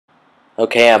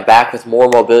Okay, I'm back with more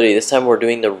mobility. This time we're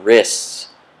doing the wrists.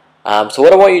 So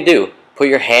what I want you to do, put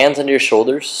your hands under your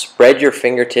shoulders, spread your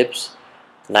fingertips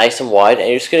nice and wide, and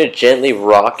you're just going to gently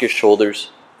rock your shoulders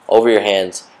over your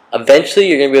hands. Eventually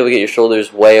you're going to be able to get your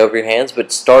shoulders way over your hands,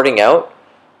 but starting out,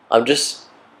 I'm just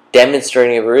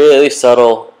demonstrating a really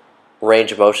subtle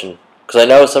range of motion. Because I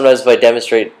know sometimes if I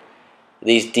demonstrate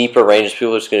these deeper ranges,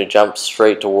 people are just going to jump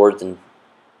straight towards and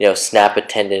snap a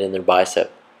tendon in their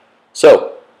bicep.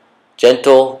 So,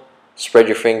 gentle, spread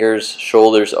your fingers,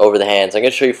 shoulders over the hands. I'm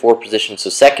going to show you 4 positions. So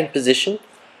second position,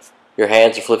 your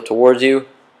hands are flipped towards you.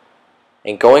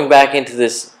 And going back into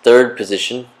this third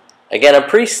position, again, I'm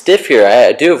pretty stiff here.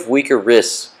 I do have weaker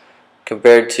wrists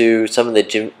compared to some of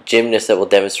the gymnasts that will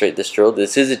demonstrate this drill.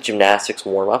 This is a gymnastics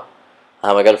warm-up.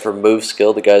 I got it for Move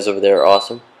Skill. The guys over there are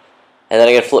awesome. And then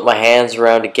I'm going to flip my hands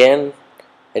around again.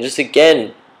 And just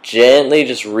again, gently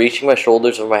just reaching my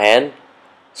shoulders over my hand,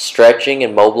 stretching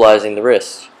and mobilizing the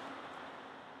wrist.